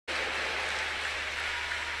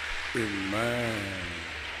Amen.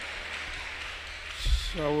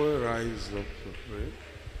 Shall we rise up to pray?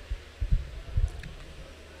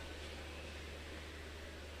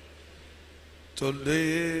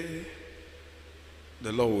 Today,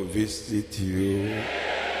 the Lord will visit you.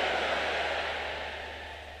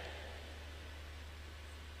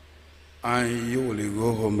 And you will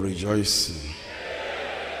go home rejoicing.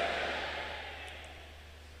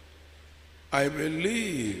 I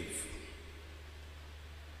believe,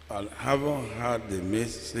 and having heard the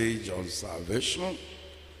message on salvation,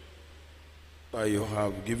 that you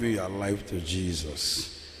have given your life to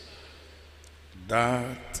Jesus.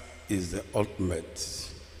 That is the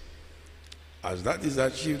ultimate. As that is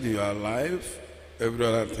achieved in your life, every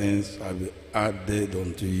other thing shall be added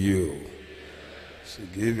unto you. So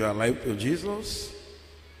give your life to Jesus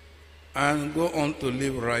and go on to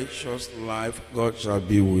live righteous life. God shall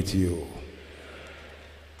be with you,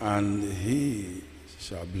 and He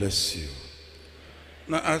shall bless you.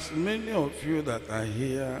 Now, as many of you that are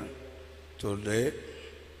here today,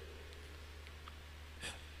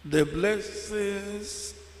 the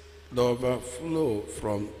blessings that overflow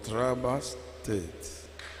from tribal state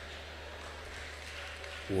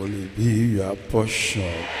will be your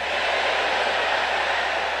portion.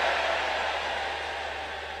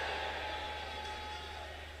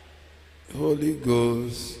 Holy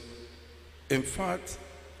Ghost, in fact,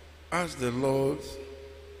 ask the Lord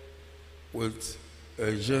with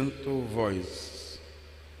a gentle voice,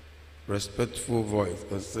 respectful voice,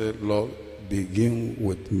 and say, Lord, begin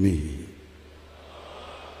with me.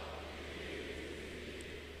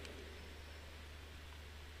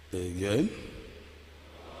 Again.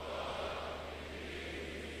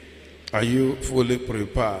 Are you fully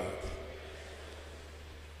prepared?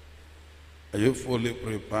 Are you fully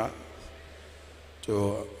prepared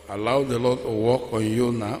to allow the Lord to work on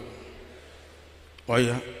you now? Or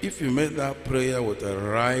if you made that prayer with a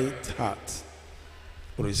right heart,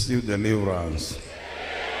 receive deliverance.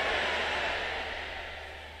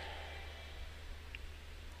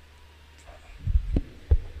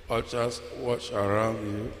 Or just watch around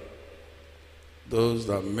you. Those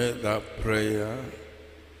that made that prayer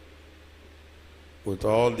with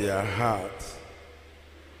all their heart,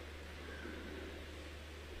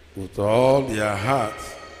 with all their heart.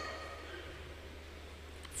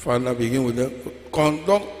 Father, begin with them.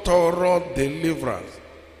 Conduct thorough deliverance.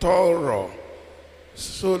 Thorough.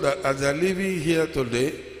 So that as they are living here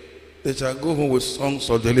today, they shall go home with songs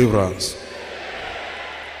of deliverance.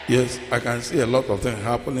 Yes, I can see a lot of things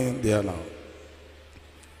happening there now.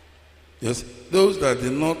 Yes, those that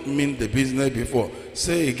did not mean the business before,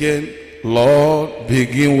 say again, Lord,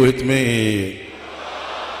 begin with me.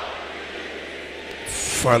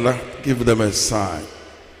 Father, give them a sign.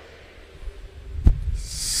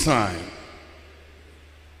 Sign.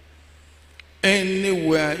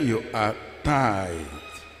 Anywhere you are tied,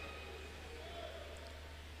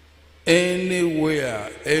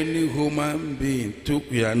 anywhere any human being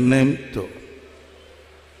took your name to,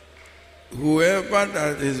 whoever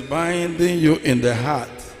that is binding you in the heart,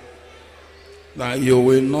 that you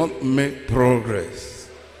will not make progress,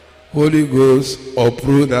 Holy Ghost,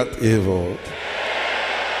 uproot that evil.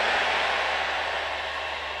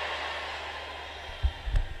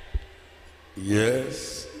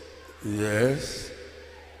 Yes, yes.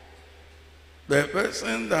 The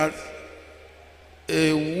person that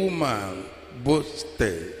a woman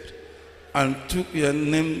boasted and took your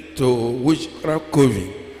name to witchcraft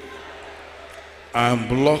coven and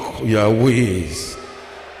block your ways,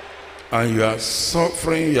 and you are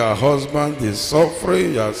suffering, your husband is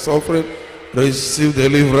suffering, you are suffering, receive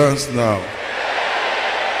deliverance now.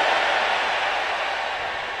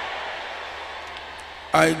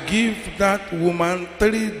 I give that woman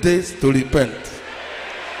 3 days to repent.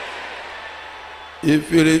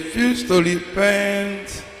 If you refuse to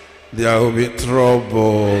repent, there will be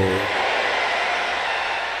trouble.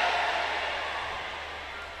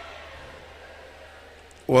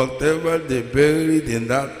 Whatever they buried in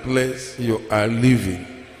that place you are living,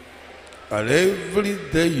 and every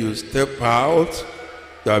day you step out,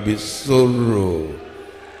 there will be sorrow.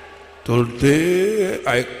 Today,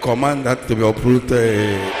 I command that to be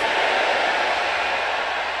uprooted.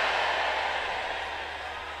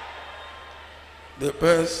 The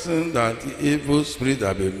person that the evil spirit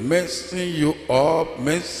have been messing you up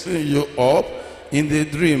in the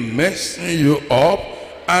dream, messing you up,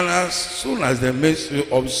 and as soon as they mess you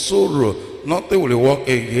up, sorrow, nothing will work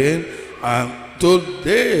again, and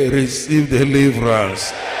today receive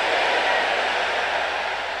deliverance.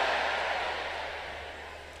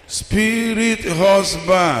 Spirit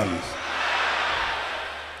husband.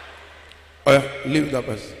 Leave that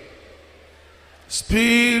person.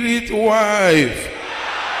 Spirit wife,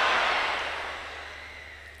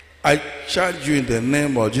 I charge you in the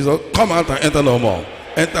name of Jesus. Come out and enter no more.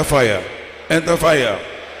 Enter fire. Enter fire.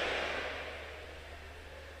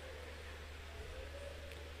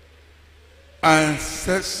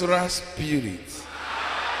 Ancestral spirit.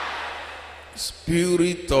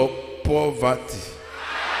 Spirit of poverty.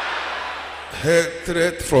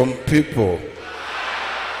 Hatred from people.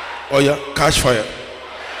 Oh yeah, catch fire.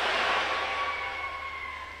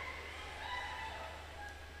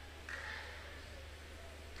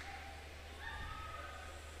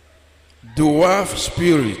 Dwarf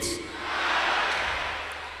spirit.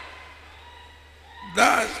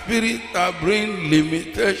 That spirit that brings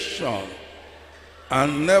limitation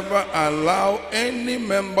and never allow any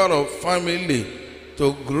member of family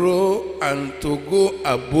to grow and to go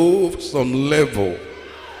above some level.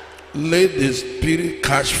 Let the spirit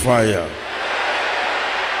catch fire.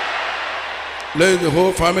 Let the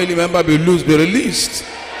whole family member be loose, be released.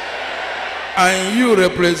 And you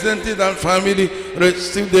representing that family,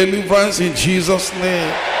 receive deliverance in Jesus'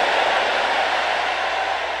 name.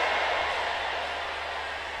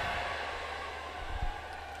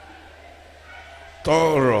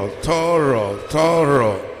 Thorough.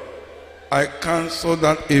 I cancel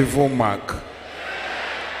that evil mark.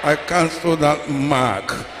 I cancel that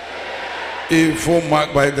mark. Evil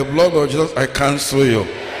mark by the blood of Jesus, I cancel you.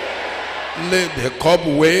 Let the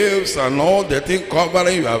cobwebs and all the thing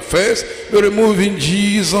covering your face be removed in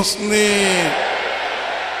Jesus' name.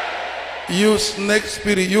 You snake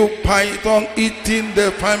spirit, you python eating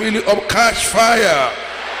the family of catch fire.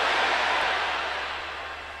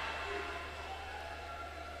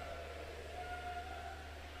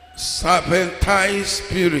 Serpentine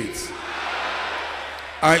spirit,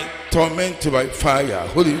 I torment you by fire.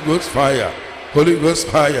 Holy Ghost fire. Holy Ghost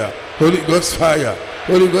fire. Holy Ghost fire.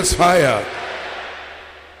 Holy Ghost fire.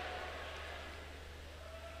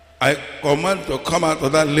 I command to come out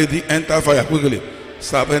of that lady, enter fire quickly.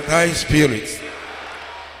 Serpentine spirit.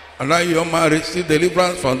 And now your man receive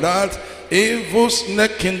deliverance from that evil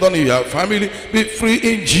snake kingdom in your family. Be free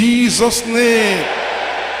in Jesus' name.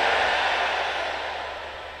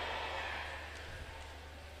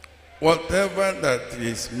 Whatever that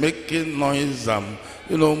is making noise and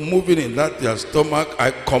moving in that your stomach, I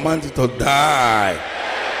command it to die.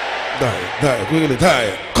 Die, quickly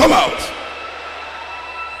die. Come out.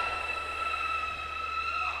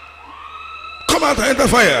 Come out and enter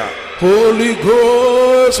fire. Holy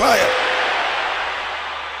Ghost fire.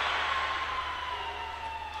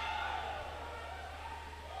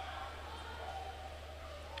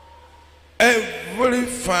 Every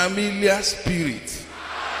familiar spirit,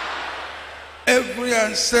 every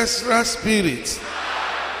ancestral spirit,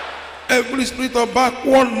 every spirit of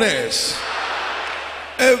backwardness,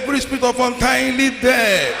 every spirit of untimely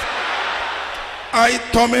death, I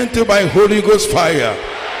torment you by Holy Ghost fire.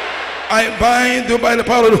 I bind you by the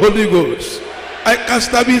power of the Holy Ghost. I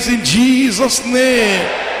cast abyss in Jesus' name.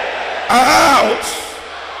 Out.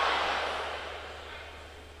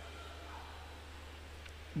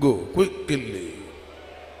 Go quickly.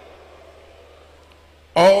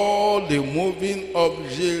 All the moving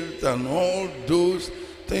objects and all those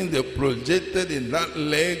things they projected in that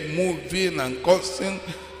leg, moving and causing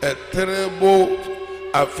a terrible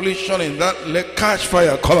affliction in that leg, catch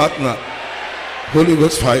fire. Come out now. Holy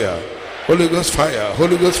Ghost fire. Holy Ghost fire.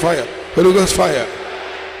 Holy Ghost fire. Holy Ghost fire.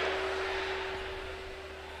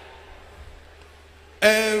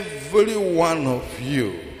 Every one of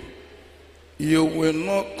you, you will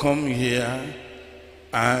not come here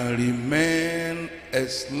and remain a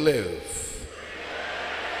slave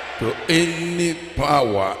to any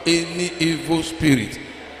power, any evil spirit,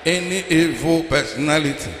 any evil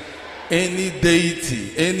personality, any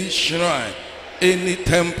deity, any shrine, any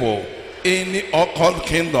temple, any occult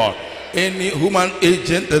kingdom, any human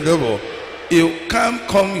agent, the devil. You can't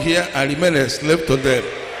come here and remain a slave to them.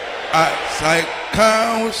 As I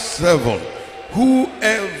count 7,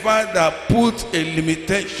 whoever that put a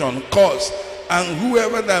limitation, cause, and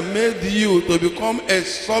whoever that made you to become a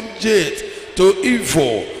subject to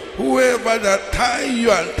evil, whoever that tie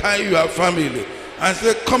you and tie your family, and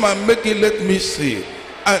say, come and make it, let me see.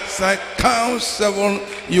 As I count 7,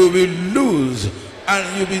 you will lose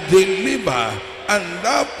and you will deliver, and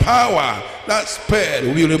that power, that spell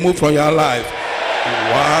will remove from your life.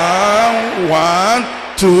 1,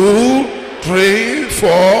 2, 3,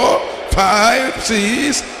 4, 5,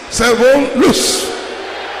 6, 7, loose.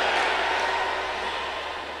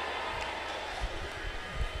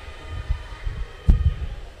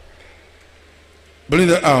 Bring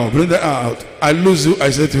that out, bring that out. I lose you,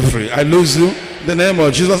 I set you free. I lose you, In the name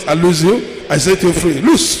of Jesus, I lose you. I set you free.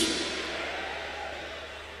 Loose.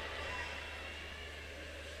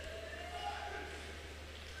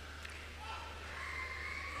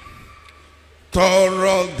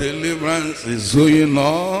 Thorough deliverance is going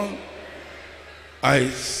on. I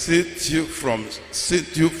set you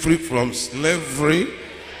free from slavery.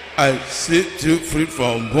 I set you free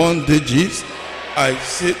from bondages. I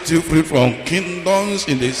set you free from kingdoms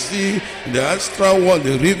in the sea, in the astral world,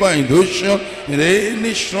 the river, in the ocean, in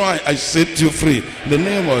any shrine. I set you free. In the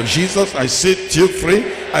name of Jesus, I set you free.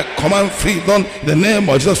 I command freedom. In the name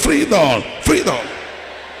of Jesus, freedom, freedom.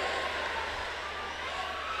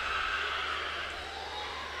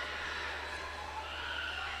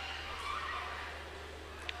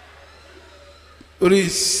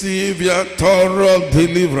 Receive your thorough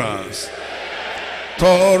deliverance.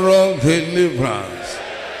 Thorough deliverance.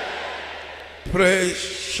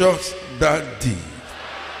 Precious Daddy.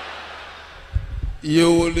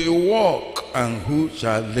 You will walk, and who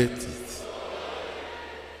shall let it?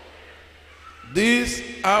 This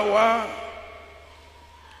hour,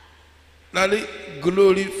 Daddy,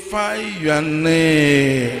 glorify your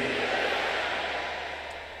name.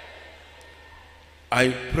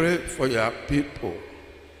 I pray for your people.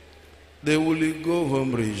 They will go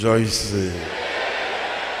home rejoicing.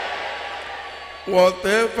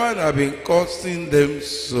 Whatever has been causing them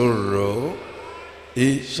sorrow,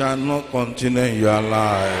 it shall not continue in your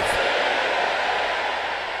life.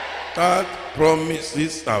 That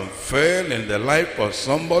promises and fail in the life of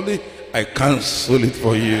somebody, I cancel it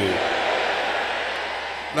for you.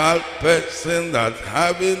 That person that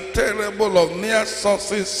having terrible of near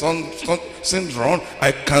success syndrome,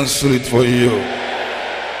 I cancel it for you.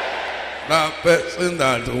 That person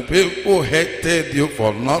that people hated you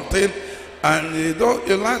for nothing, and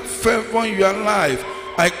you lack favor in your life,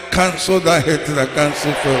 I cancel that hatred. I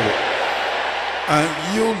cancel favor.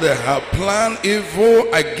 And you that have planned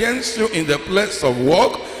evil against you in the place of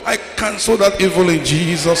work, I cancel that evil in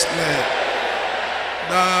Jesus' name.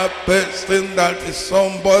 That person that is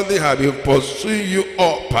somebody have been pursuing you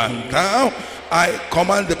up and down, I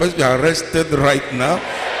command the person to be arrested right now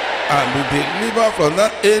and be delivered from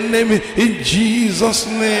that enemy in Jesus'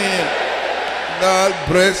 name. That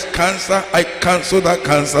breast cancer, I cancel that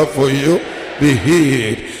cancer for you. Be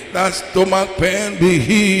healed. That stomach pain, be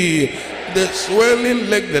healed. The swelling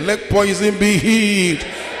leg, the leg poison, be healed.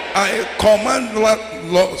 I command that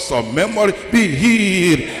loss of memory, be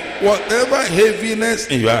healed. Whatever heaviness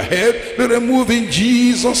in your head, be removed in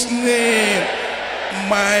Jesus' name.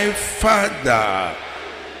 My Father,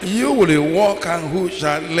 you will walk, and who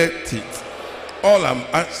shall let it? All I'm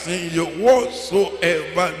asking you,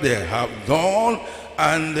 whatsoever they have done,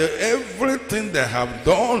 and everything they have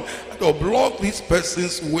done to block this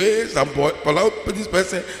person's ways and block this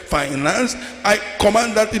person's finance, I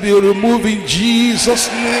command that to be removed in Jesus'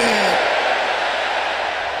 name.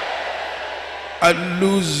 I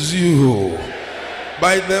lose you.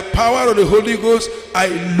 By the power of the Holy Ghost, I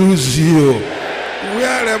lose you.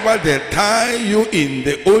 Wherever they tie you, in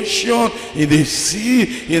the ocean, in the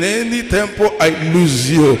sea, in any temple, I lose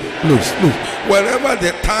you. Lose. Wherever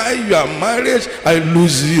they tie your marriage, I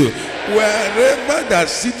lose you. Wherever they're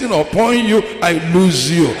sitting upon you, I lose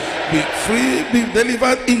you. Be free, be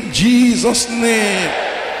delivered in Jesus' name.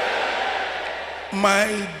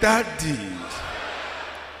 My Daddy,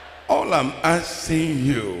 all I'm asking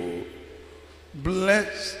you,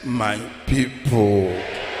 bless my people.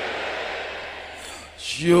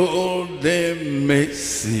 Show them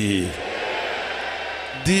mercy.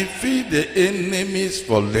 Defeat the enemies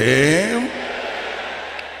for them.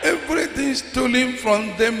 Everything stolen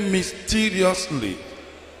from them mysteriously.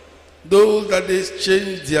 Those that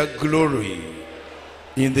exchange their glory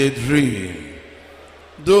in the dream.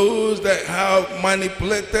 Those that have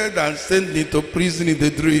manipulated and sent into prison in the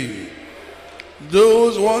dream.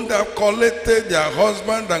 Those ones that have collected their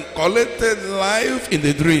husband and collected life in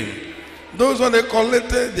the dream. Those ones that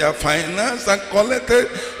collected their finance and collected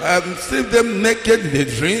and saved them naked in a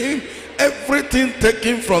dream. Everything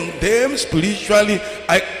taken from them spiritually,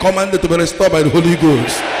 I command it to be restored by the Holy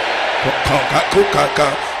Ghost.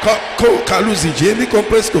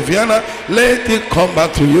 Let it come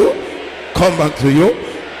back to you. Come back to you.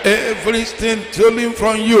 Everything stolen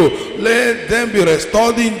from you, let them be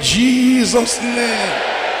restored in Jesus' name.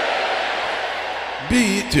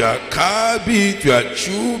 Be it your car, be it your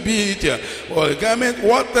shoe, be it your garment,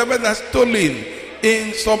 whatever that's stolen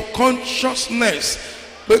in subconsciousness,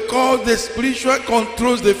 because the spiritual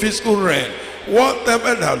controls the physical realm.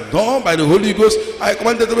 Whatever that's done by the Holy Ghost, I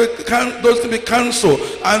command those to be cancelled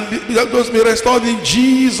and those to be restored in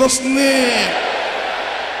Jesus' name.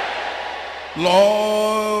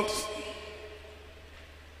 Lord,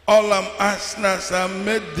 all I'm asking as I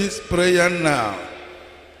made this prayer now,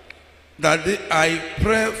 that I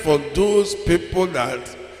pray for those people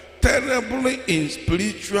that terribly in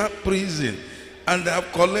spiritual prison and they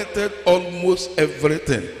have collected almost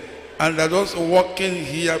everything and they're just walking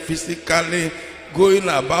here physically, going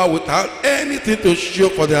about without anything to show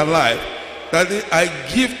for their life. That I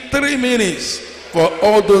give 3 minutes for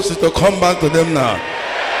all those to come back to them now.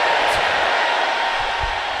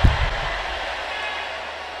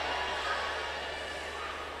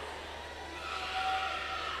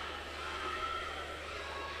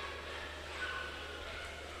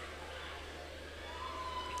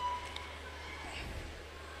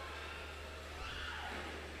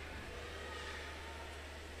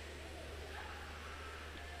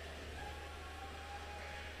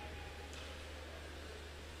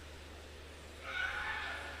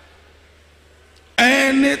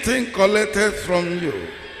 Anything collected from you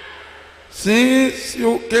since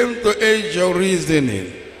you came to age of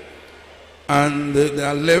reasoning and they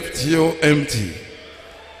left you empty,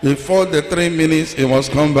 before the 3 minutes it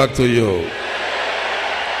must come back to you.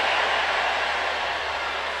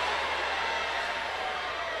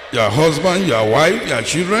 Your husband, your wife, your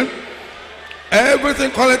children,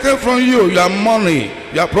 everything collected from you, your money,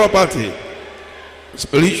 your property,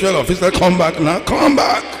 spiritual or physical, come back now, come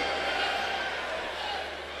back.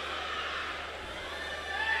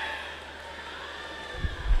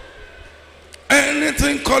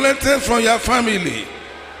 Anything collected from your family,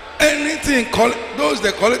 anything, those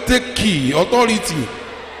that collected key, authority,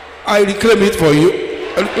 I reclaim it for you.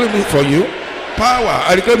 I reclaim it for you. Power,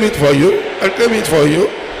 I reclaim it for you. I reclaim it for you.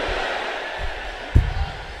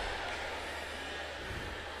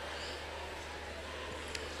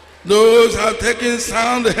 Those are taking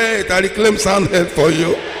sound head, I reclaim sound head for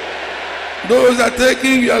you. Those are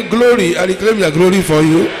taking your glory, I reclaim your glory for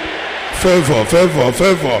you. Favor, favor,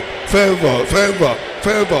 favor, favor, favor,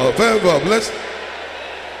 favor, favor, bless.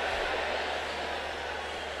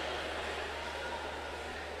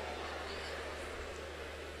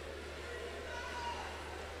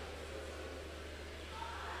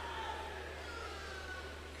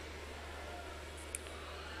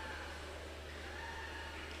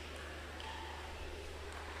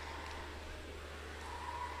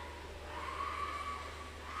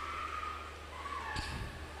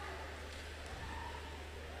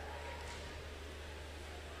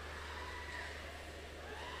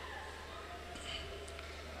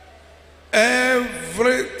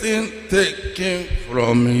 Everything taken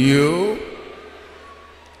from you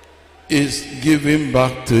is given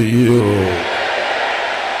back to you.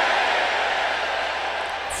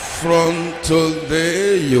 From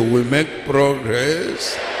today you will make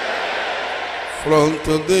progress. From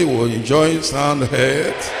today you will enjoy sound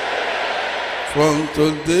health. From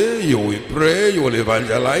today you will pray, you will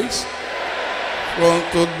evangelize. From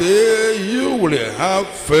today you will have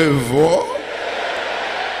favor.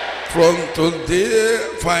 From today,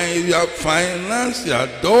 your finance, your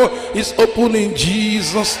door is open in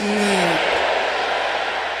Jesus' name.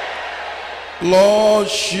 Lord,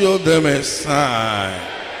 show them a sign.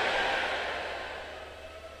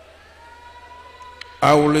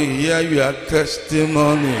 I will hear your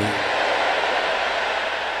testimony.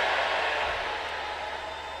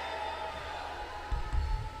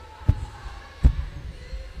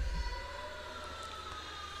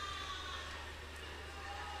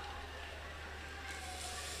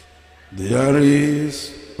 There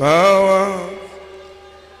is power,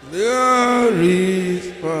 there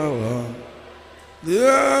is power,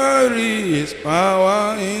 there is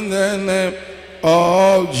power in the name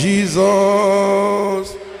of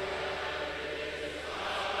Jesus.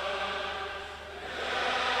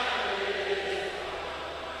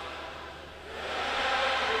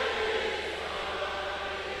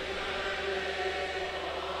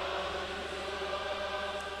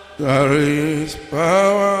 There is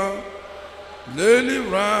power,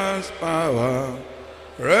 deliverance power,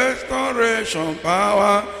 restoration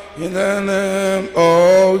power in the name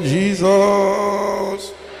of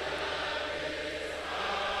Jesus.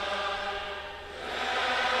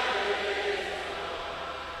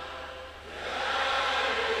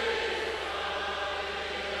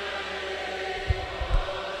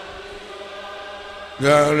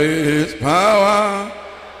 There is power,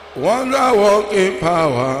 wonder-working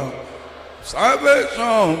power,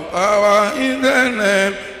 salvation power in the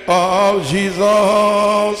name of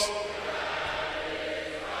Jesus.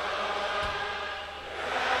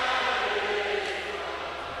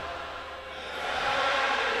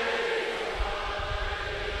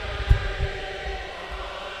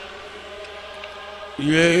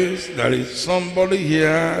 Yes, there is somebody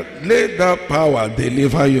here. Let that power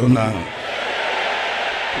deliver you now.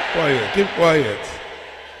 Keep quiet, keep quiet.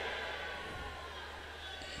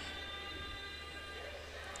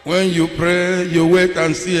 When you pray, you wait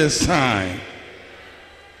and see a sign.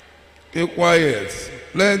 Keep quiet.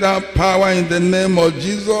 Let that power in the name of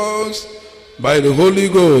Jesus, by the Holy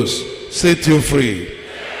Ghost, set you free.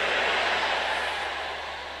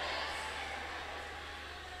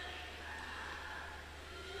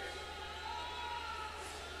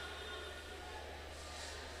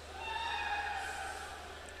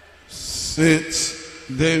 Set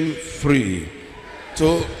them free.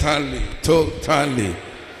 Totally, totally.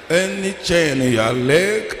 Any chain in your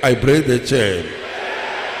leg, I break the chain.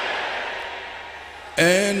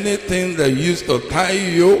 Anything that used to tie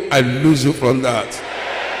you, I lose you from that.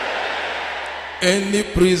 Any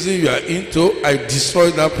prison you are into, I destroy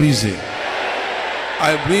that prison.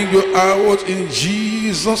 I bring you out in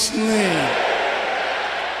Jesus' name.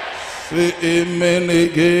 Say amen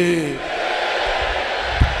again.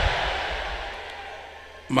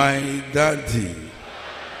 My daddy,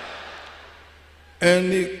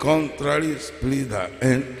 any contrary spirit that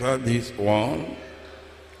enter this one,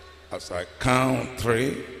 as I count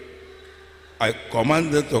 3, I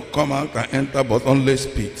command them to come out and enter but only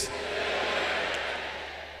spirit.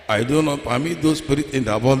 I do not permit those spirits in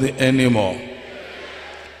the body anymore.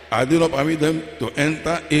 I do not permit them to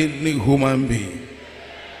enter any human being.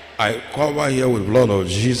 I cover here with blood of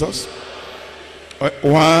Jesus.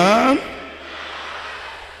 1.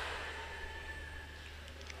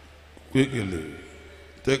 Quickly,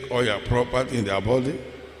 take all your property in their body.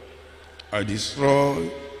 I destroy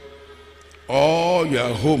all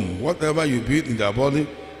your home, whatever you build in their body,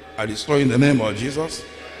 I destroy in the name of Jesus.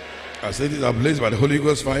 I said it ablaze by the Holy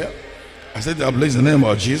Ghost fire. I said it ablaze in the name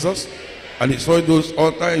of Jesus. I destroy those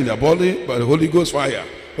altars in their body by the Holy Ghost fire.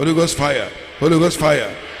 Holy Ghost fire. Holy Ghost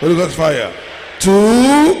fire. Holy Ghost fire.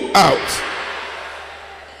 2 out.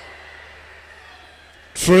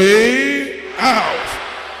 3 out.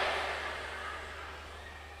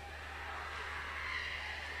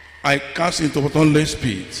 I cast into bottomless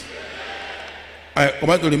pit. I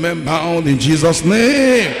command to remain bound in Jesus'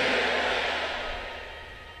 name.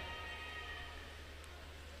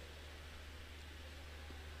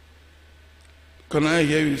 Can I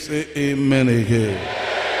hear you say amen again?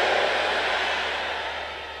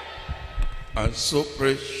 And so,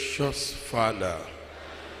 precious Father,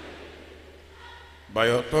 by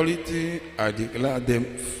authority I declare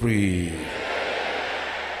them free.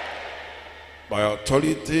 By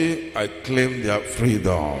authority, I claim their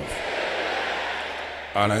freedom.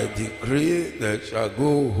 And I decree they shall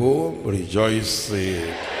go home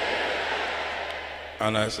rejoicing.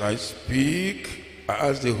 And as I speak, I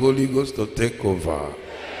ask the Holy Ghost to take over.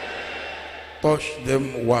 Touch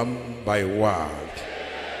them one by one.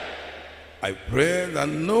 I pray that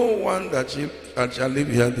no one that shall live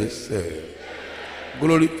here the same.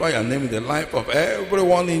 Glorify your name in the life of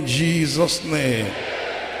everyone in Jesus' name.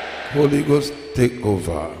 Holy Ghost, take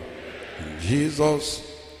over. In Jesus'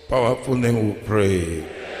 powerful name we pray.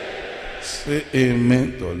 Say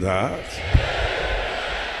amen to that.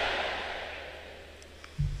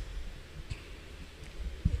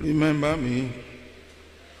 Remember me.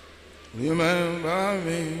 Remember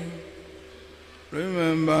me.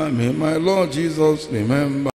 Remember me. My Lord Jesus, remember